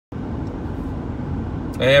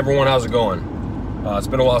Hey everyone, how's it going? It's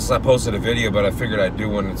been a while since I posted a video, but I figured I'd do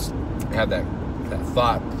one. I have that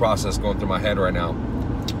thought process going through my head right now.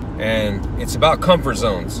 And it's about comfort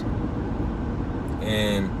zones.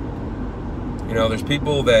 And, you know, there's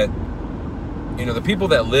people that, the people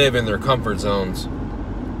that live in their comfort zones,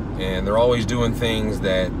 and they're always doing things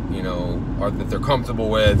that, that they're comfortable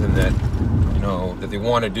with and that, that they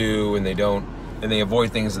want to do, and they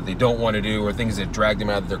avoid things that they don't want to do, or things that drag them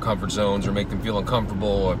out of their comfort zones or make them feel uncomfortable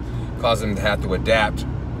or cause them to have to adapt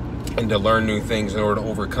and to learn new things in order to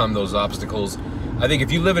overcome those obstacles. I think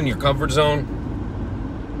if you live in your comfort zone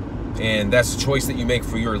and that's the choice that you make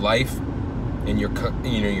for your life, and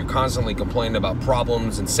you're constantly complaining about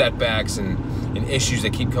problems and setbacks and issues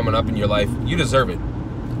that keep coming up in your life, you deserve it.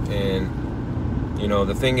 And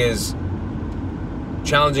the thing is,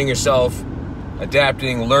 challenging yourself,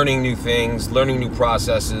 adapting, learning new things, learning new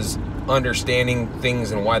processes, understanding things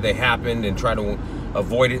and why they happened, and try to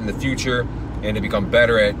avoid it in the future, and to become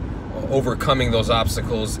better at overcoming those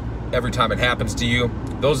obstacles every time it happens to you.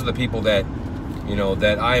 Those are the people that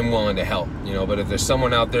that I am willing to help. But if there's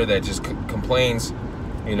someone out there that just complains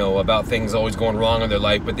about things always going wrong in their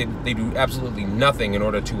life, but they do absolutely nothing in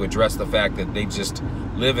order to address the fact that they just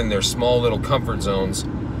live in their small little comfort zones,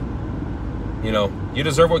 you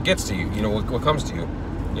deserve what gets to you, what comes to you.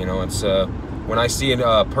 It's when I see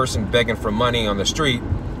a person begging for money on the street,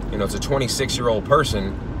 it's a 26-year-old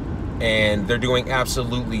person, and they're doing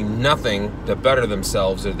absolutely nothing to better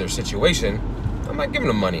themselves or their situation, I'm not giving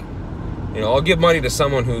them money. I'll give money to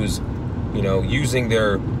someone who's, using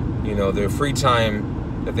their, their free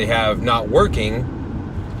time that they have not working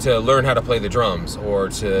to learn how to play the drums, or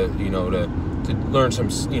to learn some,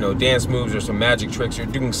 dance moves or some magic tricks, or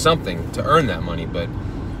doing something to earn that money. But,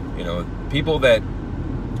 people that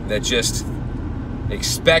just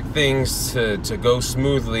expect things to go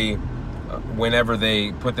smoothly whenever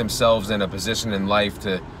they put themselves in a position in life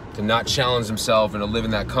to not challenge themselves and to live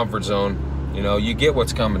in that comfort zone, you get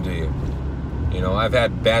what's coming to you. I've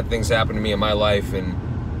had bad things happen to me in my life, and,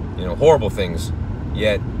 horrible things,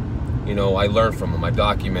 yet, I learn from them. I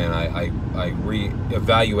document, I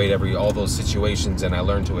re-evaluate all those situations, and I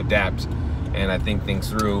learn to adapt, and I think things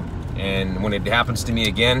through, and when it happens to me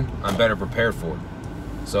again, I'm better prepared for it.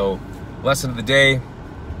 So, lesson of the day: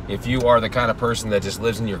 if you are the kind of person that just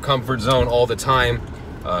lives in your comfort zone all the time,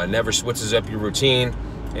 never switches up your routine,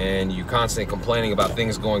 and you constantly complaining about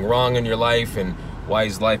things going wrong in your life, and why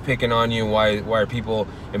is life picking on you, why are people,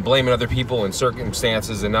 and blaming other people and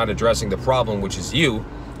circumstances and not addressing the problem, which is you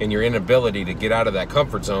and your inability to get out of that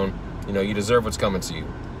comfort zone, you deserve what's coming to you.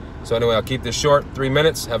 So anyway, I'll keep this short, 3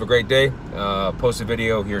 minutes. Have a great day. Post a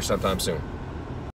video here sometime soon.